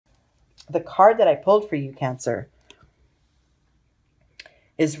The card that I pulled for you, Cancer,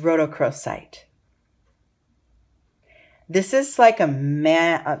 is rhodochrosite. This is like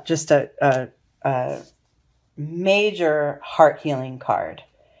just a major heart healing card.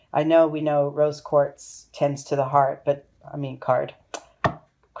 I know we know rose quartz tends to the heart, but I mean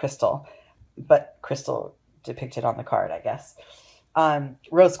crystal, but crystal depicted on the card, I guess.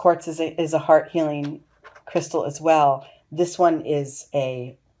 Rose quartz is a heart healing crystal as well. This one is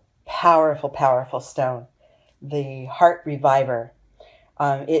a powerful, powerful stone, the heart reviver.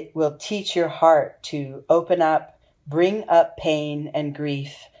 It will teach your heart to open up, bring up pain and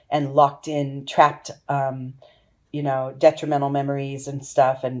grief and locked in, trapped, detrimental memories and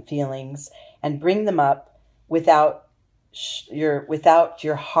stuff and feelings, and bring them up without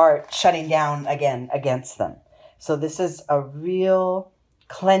your heart shutting down again against them. So this is a real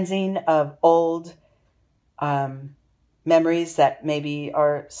cleansing of old memories that maybe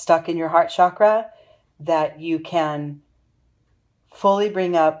are stuck in your heart chakra that you can fully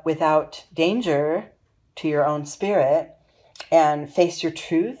bring up without danger to your own spirit and face your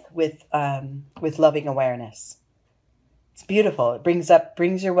truth with loving awareness. It's beautiful. It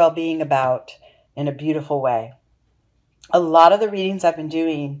brings your well-being about in a beautiful way. A lot of the readings I've been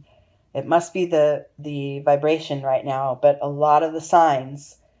doing, it must be the vibration right now, but a lot of the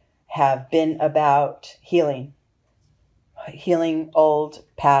signs have been about healing old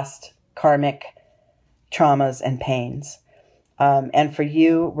past karmic traumas and pains. And for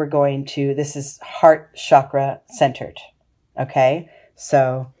you, this is heart chakra centered. Okay.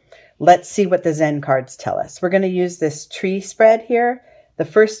 So let's see what the Zen cards tell us. We're going to use this tree spread here. The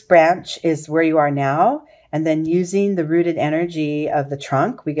first branch is where you are now. And then using the rooted energy of the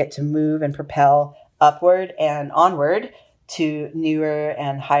trunk, we get to move and propel upward and onward to newer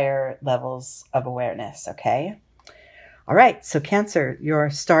and higher levels of awareness. Okay. All right. So Cancer, your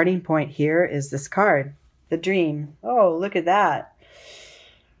starting point here is this card, the dream. Oh, look at that.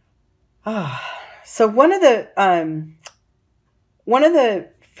 So one of the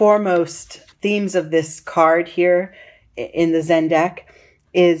foremost themes of this card here in the Zen deck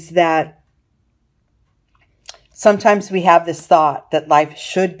is that sometimes we have this thought that life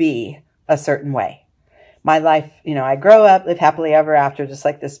should be a certain way. My life, I grow up, live happily ever after, just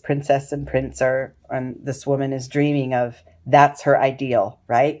like this princess and prince and this woman is dreaming of. That's her ideal,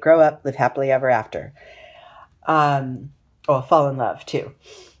 right? Grow up, live happily ever after. Fall in love too.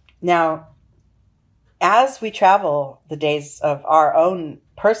 Now, as we travel the days of our own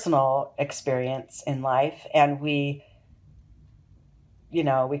personal experience in life, and we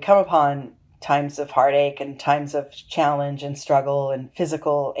come upon times of heartache and times of challenge and struggle and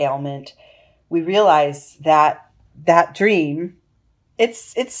physical ailment, we realize that dream,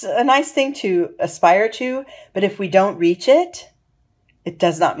 it's a nice thing to aspire to, but if we don't reach it, it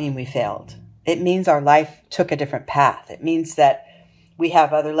does not mean we failed. It means our life took a different path. It means that we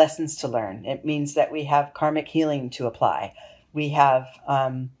have other lessons to learn. It means that we have karmic healing to apply. We have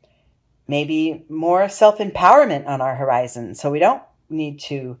maybe more self-empowerment on our horizon. So we don't need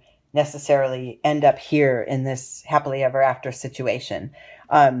to necessarily end up here in this happily ever after situation.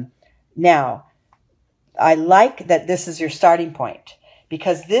 Now, I like that this is your starting point,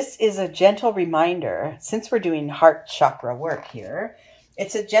 because this is a gentle reminder, since we're doing heart chakra work here,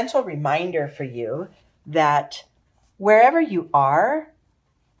 it's a gentle reminder for you that wherever you are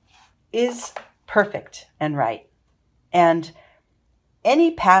is perfect and right. And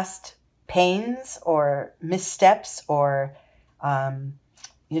any past pains or missteps or,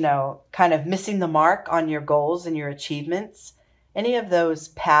 kind of missing the mark on your goals and your achievements, any of those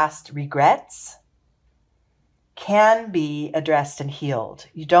past regrets can be addressed and healed.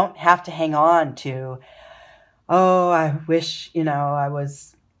 You don't have to hang on to, I wish, I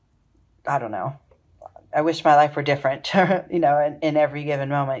wish my life were different, in every given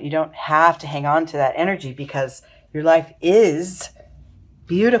moment. You don't have to hang on to that energy, because your life is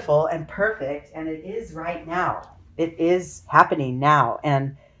beautiful and perfect, and it is right now. It is happening now.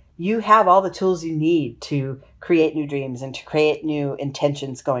 And you have all the tools you need to create new dreams and to create new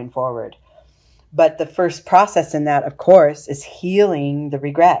intentions going forward. But the first process in that, of course, is healing the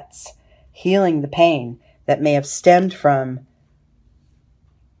regrets, healing the pain that may have stemmed from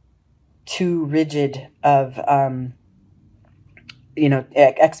too rigid of,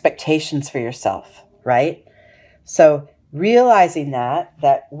 expectations for yourself, right? So realizing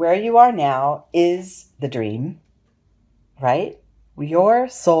that where you are now is the dream, right? Your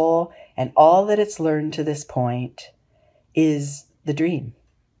soul and all that it's learned to this point is the dream.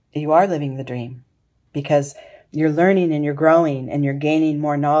 You are living the dream, because you're learning and you're growing and you're gaining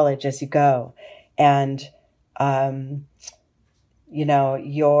more knowledge as you go. And,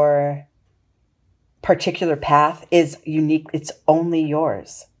 particular path is unique. It's only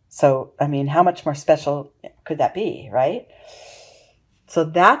yours. So, I mean, how much more special could that be, right? So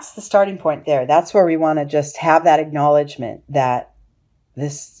that's the starting point there. That's where we want to just have that acknowledgement that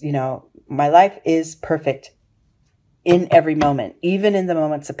this, my life is perfect in every moment, even in the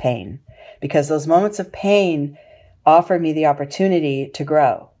moments of pain, because those moments of pain offer me the opportunity to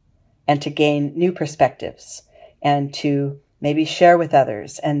grow and to gain new perspectives and to maybe share with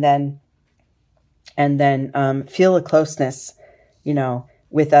others and then feel a closeness,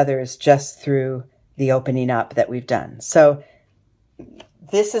 with others just through the opening up that we've done. So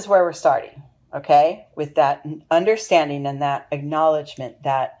this is where we're starting, okay? With that understanding and that acknowledgement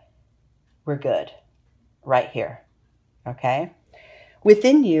that we're good right here, okay?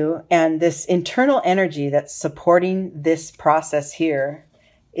 Within you and this internal energy that's supporting this process here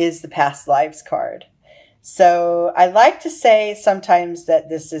is the past lives card. So I like to say sometimes that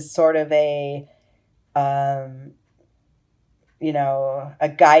this is sort of a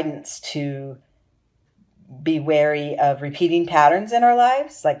guidance to be wary of repeating patterns in our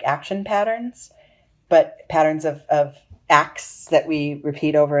lives, like action patterns, but patterns of acts that we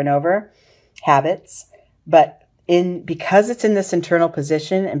repeat over and over, habits. But because it's in this internal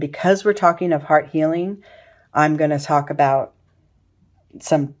position and because we're talking of heart healing, I'm going to talk about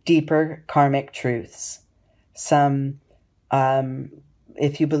some deeper karmic truths. Some,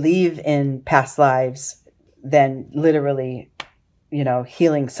 if you believe in past lives, then literally,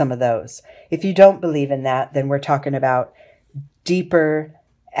 healing some of those. If you don't believe in that, then we're talking about deeper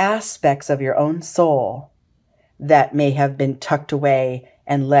aspects of your own soul that may have been tucked away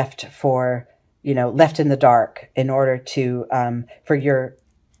and left left in the dark in order to, for your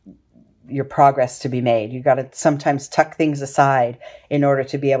progress to be made. You got to sometimes tuck things aside in order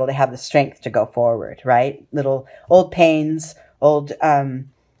to be able to have the strength to go forward, right? Little old pains, old,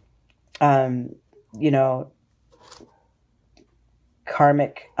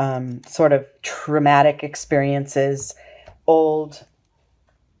 karmic, sort of traumatic experiences, old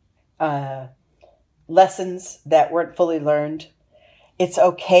lessons that weren't fully learned. It's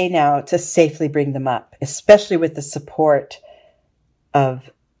okay now to safely bring them up, especially with the support of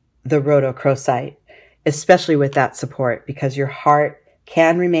the rhodochrosite, especially with that support, because your heart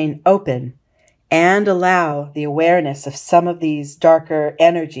can remain open and allow the awareness of some of these darker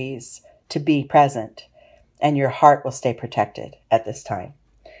energies to be present, and your heart will stay protected at this time.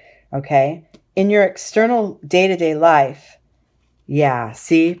 Okay? In your external day-to-day life,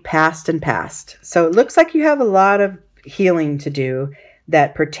 see, past and past. So it looks like you have a lot of healing to do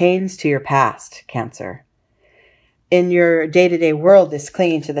that pertains to your past, Cancer. In your day-to-day world, this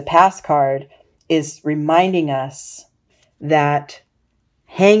clinging to the past card is reminding us that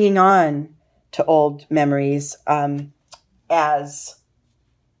hanging on to old memories,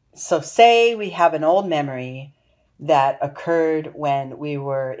 say we have an old memory that occurred when we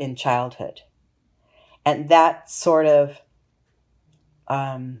were in childhood, and that sort of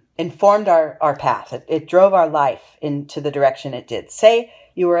informed our path. It drove our life into the direction it did. Say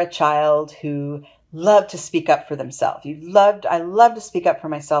you were a child who loved to speak up for themselves. I love to speak up for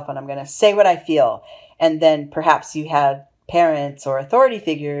myself, and I'm going to say what I feel. And then perhaps you had parents or authority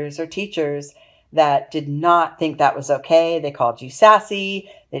figures or teachers that did not think that was okay. They called you sassy.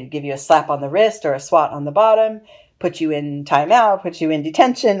 They'd give you a slap on the wrist or a swat on the bottom, put you in timeout, put you in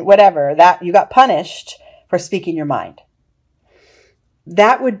detention, whatever. That you got punished for speaking your mind.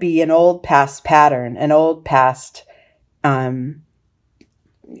 That would be an old past pattern, an old past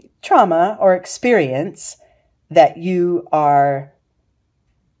trauma or experience that you are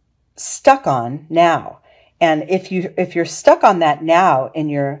stuck on now. And if you're stuck on that now in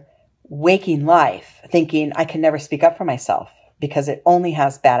your waking life, thinking, I can never speak up for myself because it only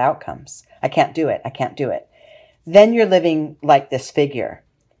has bad outcomes. I can't do it. Then you're living like this figure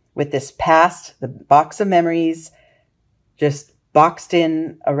with this past, the box of memories just boxed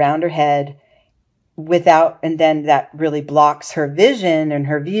in around her head and then that really blocks her vision and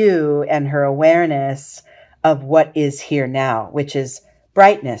her view and her awareness of what is here now, which is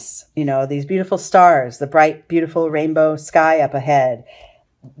brightness, these beautiful stars, the bright, beautiful rainbow sky up ahead.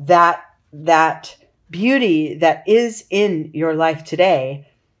 That beauty that is in your life today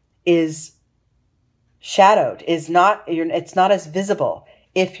is shadowed, it's not as visible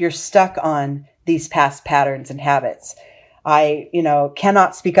if you're stuck on these past patterns and habits. I,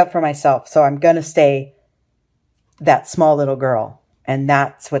 cannot speak up for myself, so I'm going to stay that small little girl. And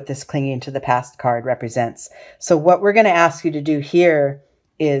that's what this clinging to the past card represents. So what we're going to ask you to do here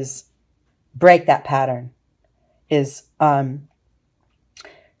is break that pattern, is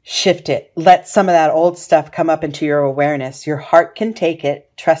shift it. Let some of that old stuff come up into your awareness. Your heart can take it.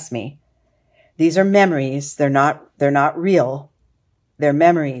 Trust me. These are memories. They're not real. They're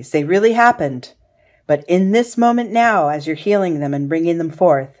memories. They really happened. But in this moment now, as you're healing them and bringing them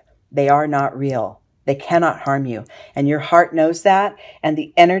forth, they are not real. They cannot harm you. And your heart knows that. And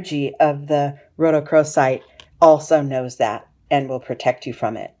the energy of the rhodochrosite also knows that and will protect you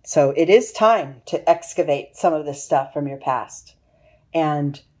from it. So it is time to excavate some of this stuff from your past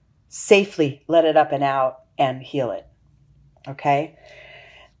and safely let it up and out and heal it. Okay?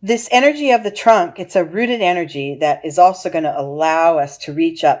 This energy of the trunk, it's a rooted energy that is also going to allow us to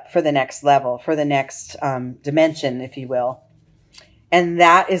reach up for the next level, for the next dimension, if you will. And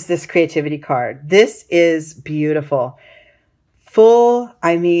that is this creativity card. This is beautiful.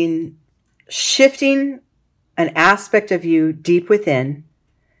 Shifting an aspect of you deep within,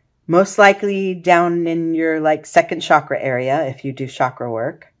 most likely down in your second chakra area, if you do chakra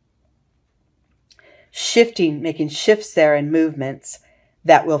work. Making shifts there and movements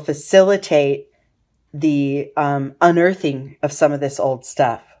that will facilitate the unearthing of some of this old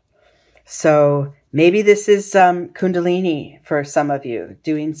stuff. So maybe this is Kundalini for some of you,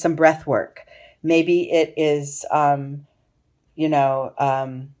 doing some breath work. Maybe it is, some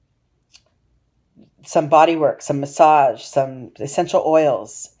body work, some massage, some essential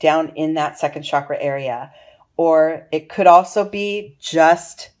oils down in that second chakra area. Or it could also be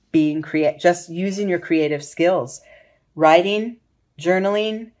just using your creative skills, writing,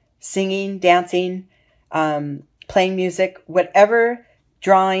 journaling, singing, dancing, playing music, whatever,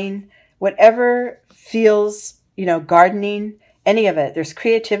 drawing, whatever feels, gardening, any of it. There's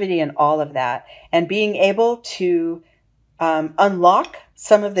creativity in all of that. And being able to unlock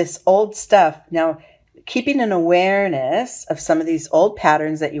some of this old stuff. Now, keeping an awareness of some of these old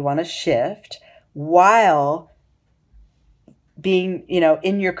patterns that you want to shift while being,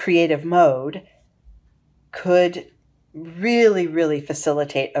 in your creative mode could really, really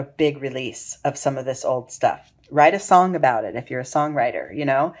facilitate a big release of some of this old stuff. Write a song about it if you're a songwriter,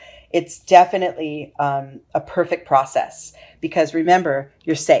 It's definitely a perfect process because remember,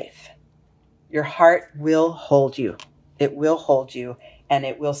 you're safe. Your heart will hold you. It will hold you and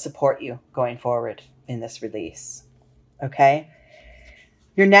it will support you going forward in this release. Okay?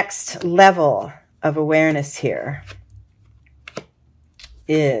 Your next level of awareness here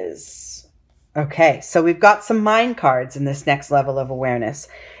is, okay, so we've got some mind cards in this next level of awareness.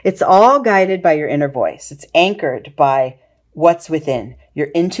 It's all guided by your inner voice. It's anchored by what's within, your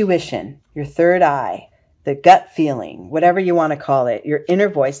intuition, your third eye, the gut feeling, whatever you want to call it, your inner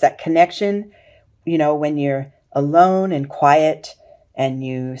voice, that connection, when you're alone and quiet and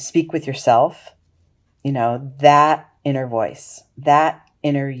you speak with yourself, that inner voice, that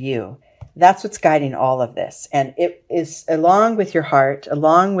inner you. That's what's guiding all of this. And it is along with your heart,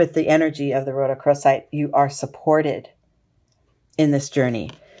 along with the energy of the rhodochrosite, you are supported in this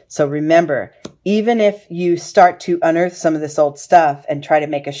journey. So remember, even if you start to unearth some of this old stuff and try to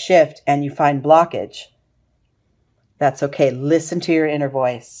make a shift and you find blockage, that's okay. Listen to your inner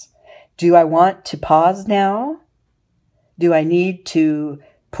voice. Do I want to pause now? Do I need to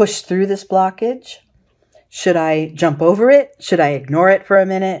push through this blockage? Should I jump over it? Should I ignore it for a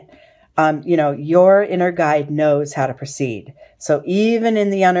minute? Your inner guide knows how to proceed. So even in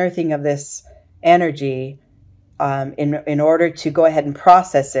the unearthing of this energy, in order to go ahead and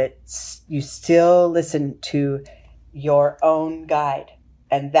process it, you still listen to your own guide,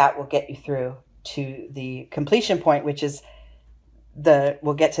 and that will get you through to the completion point, which is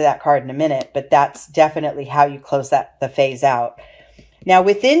we'll get to that card in a minute, but that's definitely how you close the phase out. Now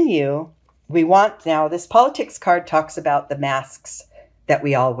within you, this politics card talks about the masks that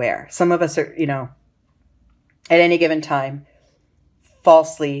we all wear. Some of us are, at any given time,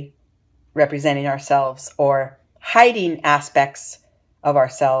 falsely representing ourselves or hiding aspects of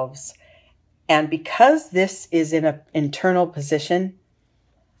ourselves. And because this is in an internal position,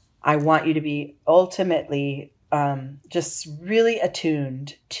 I want you to be ultimately just really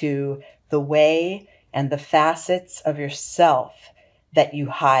attuned to the way and the facets of yourself that you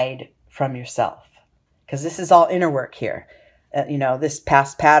hide from yourself. Because this is all inner work here. This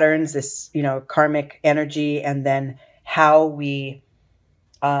past patterns, this, karmic energy, and then how we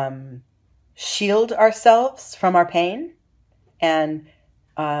shield ourselves from our pain and,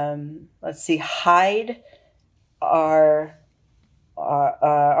 hide our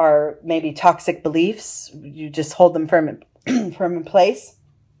maybe toxic beliefs. You just hold them firm in place,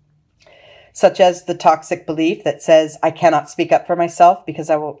 such as the toxic belief that says, I cannot speak up for myself because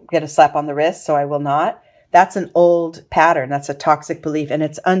I will get a slap on the wrist, so I will not. That's an old pattern. That's a toxic belief, and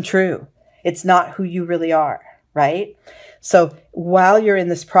it's untrue. It's not who you really are, right? So while you're in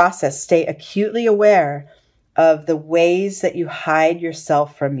this process, stay acutely aware of the ways that you hide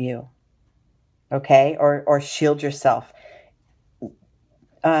yourself from you. okay? Or shield yourself.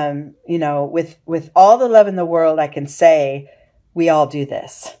 With all the love in the world, I can say we all do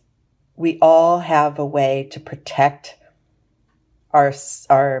this. We all have a way to protect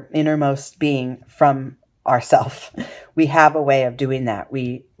our innermost being from ourself. We have a way of doing that.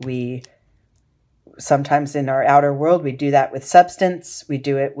 We sometimes in our outer world, we do that with substance. We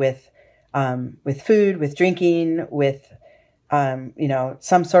do it with food, with drinking, with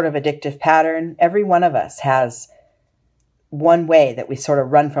some sort of addictive pattern. Every one of us has one way that we sort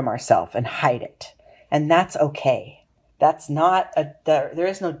of run from ourselves and hide it. And that's okay. That's not there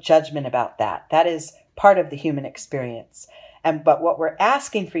is no judgment about that. That is part of the human experience. But what we're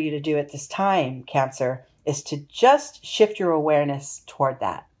asking for you to do at this time, Cancer, is to just shift your awareness toward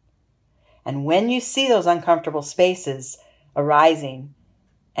that. And when you see those uncomfortable spaces arising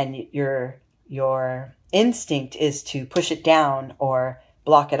and your instinct is to push it down or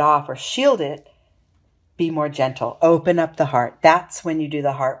block it off or shield it, be more gentle. Open up the heart. That's when you do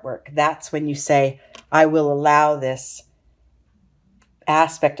the heart work. That's when you say, I will allow this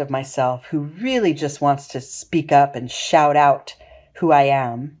aspect of myself who really just wants to speak up and shout out who I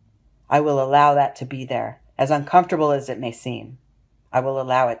am. I will allow that to be there. As uncomfortable as it may seem, I will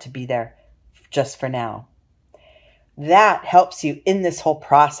allow it to be there just for now. That helps you in this whole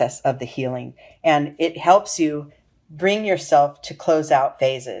process of the healing. And it helps you bring yourself to close out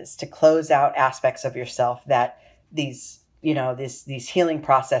phases, to close out aspects of yourself that these healing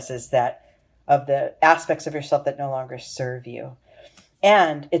processes that of the aspects of yourself that no longer serve you.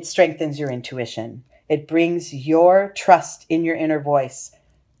 And it strengthens your intuition. It brings your trust in your inner voice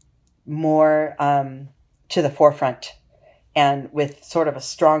more to the forefront and with sort of a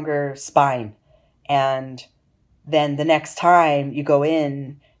stronger spine. And then the next time you go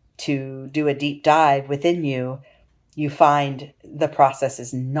in to do a deep dive within you, you find the process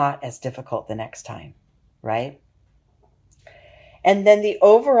is not as difficult the next time, right? And then the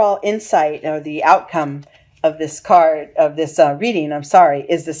overall insight or the outcome of this card, of this reading, is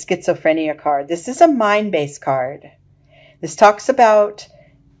the schizophrenia card. This is a mind-based card. This talks about,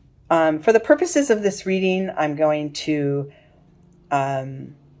 for the purposes of this reading, I'm gonna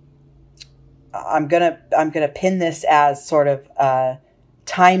pin this as sort of a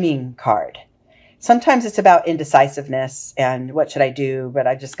timing card. Sometimes it's about indecisiveness and what should I do, but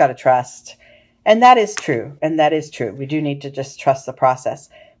I just got to trust. And that is true. We do need to just trust the process.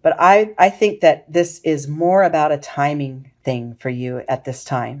 But I think that this is more about a timing thing for you at this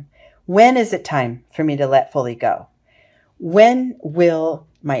time. When is it time for me to let fully go? When will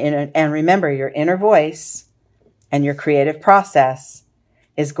my inner, and remember your inner voice and your creative process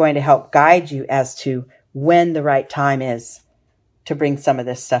is going to help guide you as to when the right time is to bring some of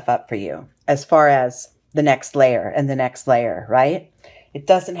this stuff up for you, as far as the next layer and the next layer, right? It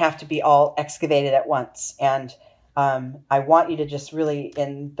doesn't have to be all excavated at once. And I want you to just really,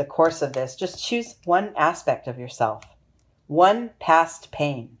 in the course of this, just choose one aspect of yourself, one past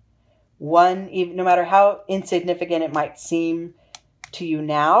pain, one, even, no matter how insignificant it might seem to you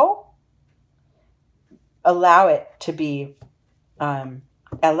now, allow it to be,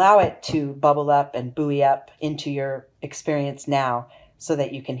 allow it to bubble up and buoy up into your experience now so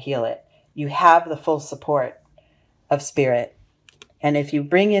that you can heal it. You have the full support of spirit. And if you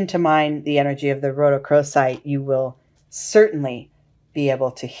bring into mind the energy of the rhodochrosite, you will certainly be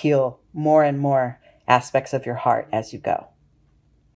able to heal more and more aspects of your heart as you go.